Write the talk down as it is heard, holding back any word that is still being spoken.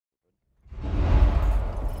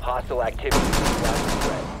Hostile activity.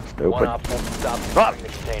 One op will stop securing the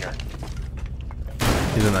container.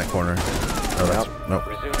 He's in that corner. Oh, that's, nope.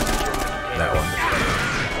 Resume securing the container. That one.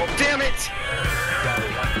 Oh, damn it!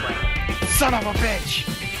 Son of a bitch!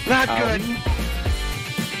 Not good!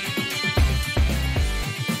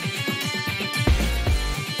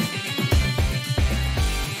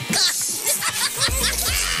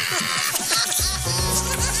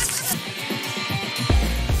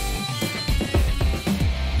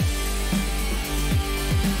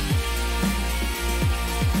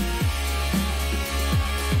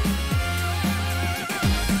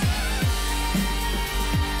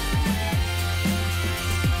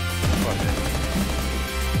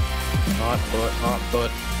 Hot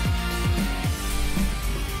foot.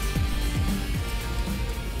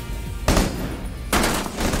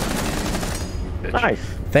 Nice.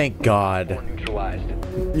 Thank God. Neutralized.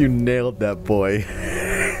 You nailed that boy.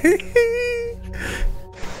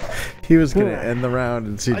 He was gonna end the round,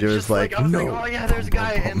 and CJ was like, I was no. like, oh yeah, there's a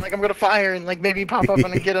guy, and like I'm gonna fire, and like maybe pop up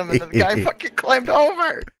and get him, and then the guy fucking climbed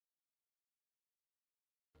over.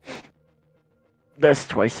 That's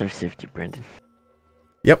twice our safety, Brendan.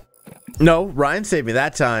 Yep. No, Ryan saved me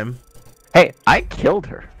that time. Hey, I killed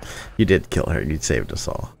her. You did kill her. You saved us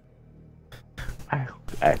all.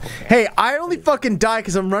 Okay. Hey, I only fucking die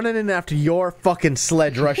because I'm running in after your fucking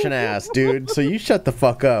sledge Russian ass, dude. So you shut the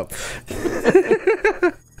fuck up.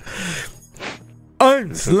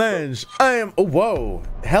 I'm Sledge. I am. Oh, whoa.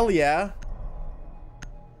 Hell yeah.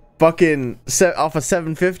 Fucking off of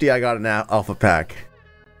 750, I got an alpha pack.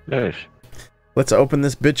 Nice. Let's open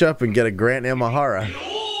this bitch up and get a Grant Amahara.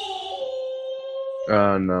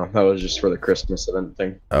 No, that was just for the Christmas event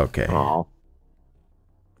thing. Okay. Oh.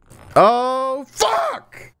 Oh,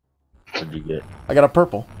 fuck! What'd you get? I got a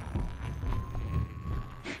purple.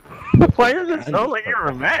 Why does it sound like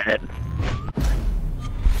you're mad?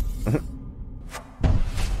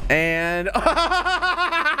 And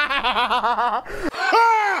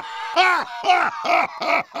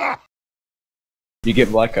You get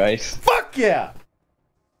black ice. fuck yeah!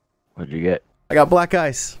 What'd you get? I got black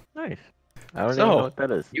ice. Nice. I don't even know what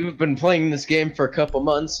that is. You've been playing this game for a couple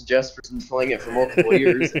months. JasPer's been playing it for multiple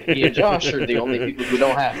years. And he and Josh are the only people who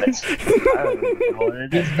don't have it. I don't even know what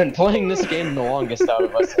it is. He's been playing this game the longest out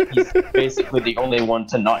of us. And he's basically the only one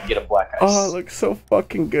to not get a black ice. Oh, it looks so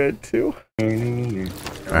fucking good too. I'm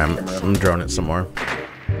droning it some more.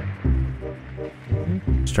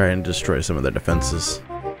 Let's try and destroy some of their defenses.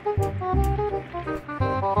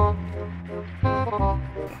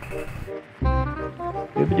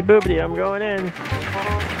 Boobity boobity, I'm going in.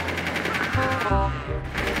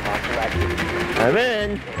 I'm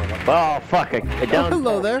in. Oh fuck! I downed. Oh,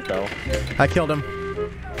 hello there. So. I killed him.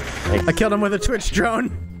 I killed him with a Twitch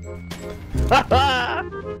drone. I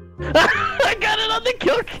got it on the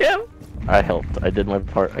kill cam. I helped. I did my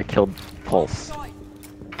part. I killed Pulse.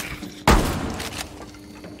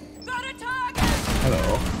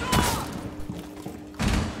 Hello.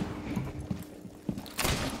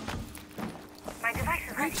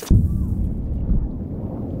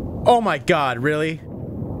 Oh my god, really?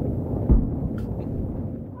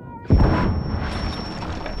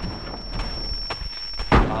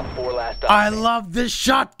 I love this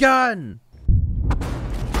shotgun!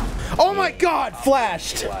 Oh my god,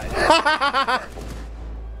 flashed!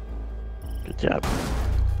 Good job.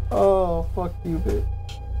 Oh, fuck you, bitch.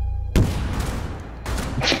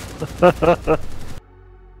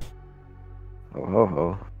 Oh ho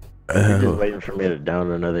ho. You're just waiting for me to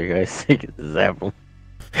down another guy so you can zap him.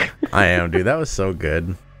 I am, dude. That was so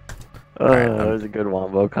good. Right, that was a good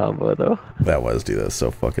wombo combo, though. That was, dude. That was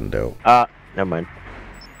so fucking dope. Never mind.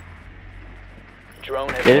 Drone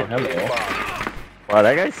has Get it? located a bomb. Wow,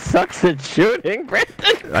 that guy sucks at shooting,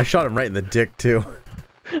 Brandon. I shot him right in the dick, too.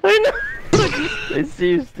 I know. I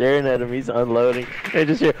see you staring at him. He's unloading. I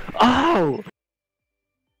just hear, oh!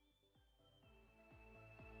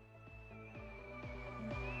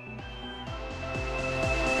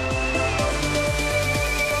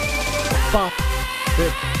 Bop.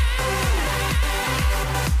 Bip.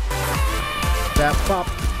 That bop.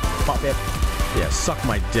 Bop it. Yeah, suck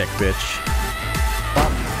my dick, bitch.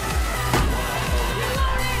 Bop.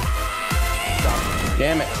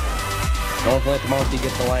 Damn it. Don't let the monkey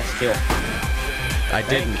get the last kill. I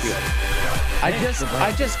didn't.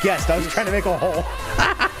 I just guessed. I was trying to make a hole.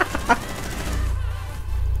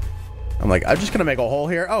 I'm like, I'm just gonna make a hole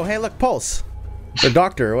here. Oh, hey, look, Pulse. Or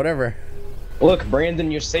Doctor, or whatever. Look,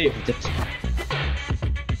 Brandon, you're saved.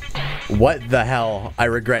 What the hell? I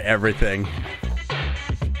regret everything.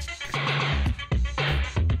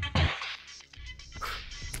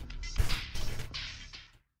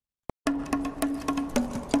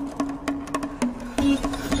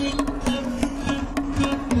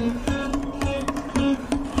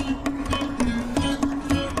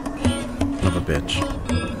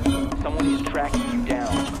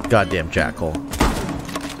 Goddamn jackal.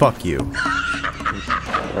 Fuck you.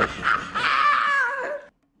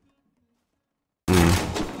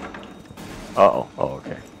 Uh-oh. Oh,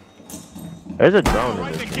 okay. There's a drone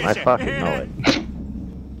in this game. I fucking know it.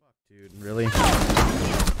 Dude, really?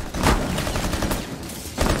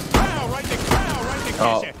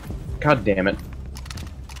 Oh, god damn it.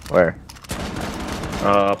 Where?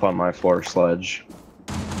 Up on my floor sledge.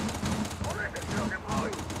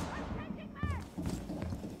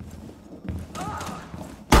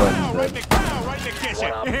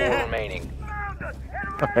 One op 4 remaining.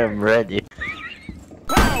 I'm ready.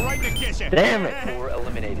 Damn it! 4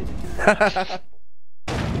 eliminated.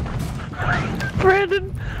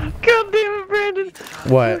 Brandon! God damn it, Brandon!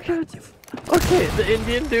 What? Okay, the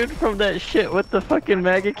Indian dude from that shit with the fucking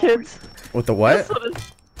MAGA kids. With the what?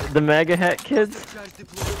 The MAGA hat kids.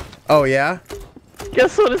 Oh, yeah?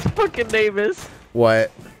 Guess what his fucking name is?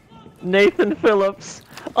 What? Nathan Phillips.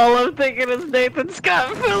 All I'm thinking is Nathan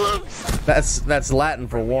Scott Phillips. That's Latin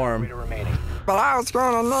for warm. Remaining. But I was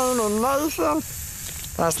gonna name him Nathan.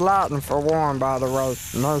 That's Latin for warm, by the way.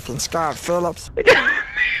 Nathan Scott Phillips.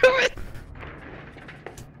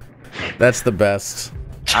 That's the best.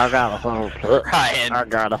 I got a whole put. I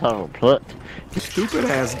got a whole put. Stupid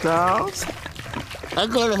ass dogs. I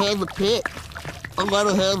gotta have a pit. I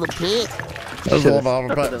gotta have a pit. Those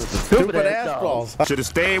little stupid ass balls. Should have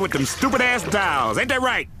stayed with them stupid ass dolls. Ain't that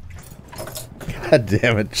right? God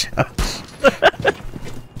damn it, Josh.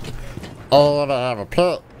 I wanna have a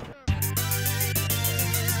pit.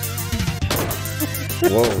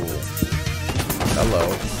 Whoa. Hello.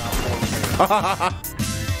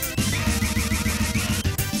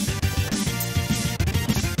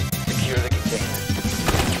 Secure the container.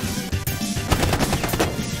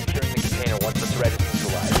 Securing the container once the threat is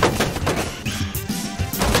neutralized.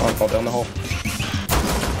 I'll fall down the hole.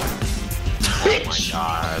 Bitch!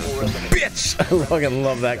 Oh Bitch! I fucking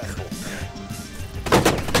love that.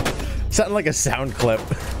 Sounded like a sound clip.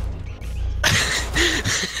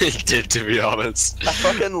 It did, to be honest. I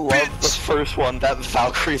fucking love the first one, that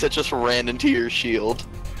Valkyrie that just ran into your shield.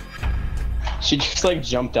 She just like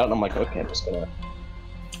jumped out and I'm like, okay, I'm just gonna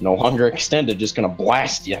no longer extended, just gonna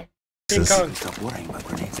blast you. King Kong,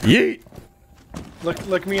 Yeet!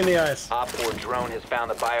 look me in the eyes. Op 4 drone has found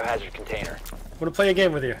the biohazard container. I want to play a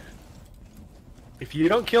game with you. If you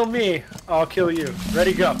don't kill me, I'll kill you.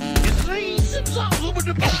 Ready, go.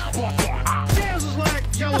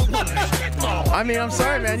 I mean, I'm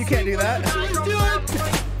sorry, man. You can't do that.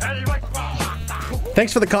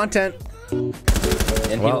 Thanks for the content.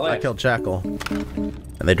 And Well, I killed Jackal. And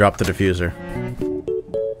they dropped the diffuser.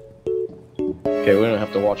 Okay, we don't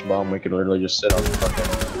have to watch bomb. We can literally just sit on the fucking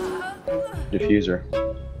diffuser.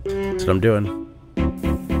 That's what I'm doing.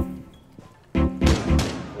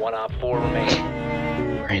 One op 4 remaining.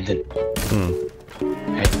 Brandon.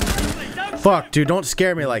 Fuck, dude, don't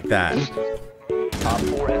scare me like that. Op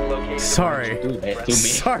 4 has located. Sorry. Do me.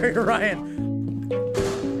 Sorry, Ryan.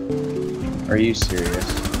 Are you serious?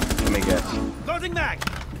 Let me guess. Closing back.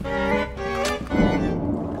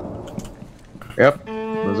 Yep.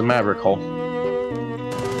 There's a Maverick hole.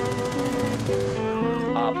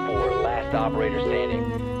 Op 4, last operator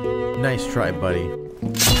standing. Nice try, buddy.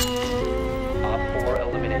 Op 4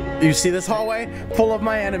 eliminated. You see this hallway? Full of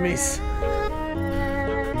my enemies.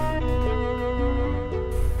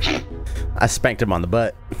 I spanked him on the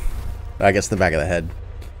butt. I guess the back of the head.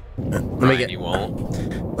 You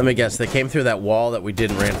won't. Let me guess. They came through that wall that we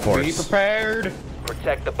didn't reinforce. Be prepared.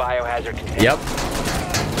 Protect the biohazard container. Yep.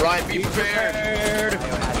 Ryan, be prepared.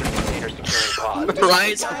 Biohazard container securing pod.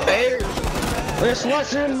 Ryan's prepared. This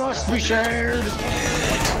lesson must be shared.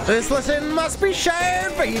 This lesson must be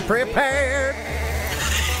shared. Be prepared.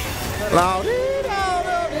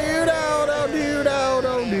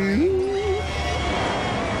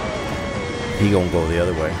 He gonna go the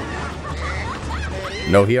other way.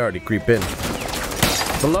 No, he already creep in.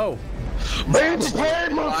 Below.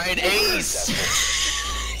 Ryan ace.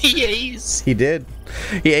 He ace. He did.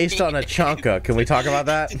 He aced on a Chonka. Can we talk about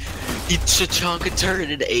that? He Chachonka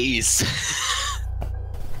turned into ace.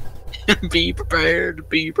 Be prepared.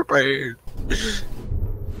 Be prepared.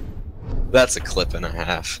 That's a clip and a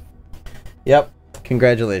half. Yep.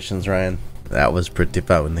 Congratulations, Ryan. That was pretty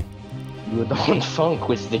funny. You don't funk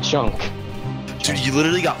with the chunk. Dude, you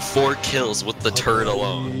literally got 4 kills with the turret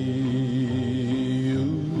alone.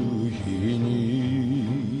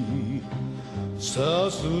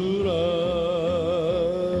 Sasura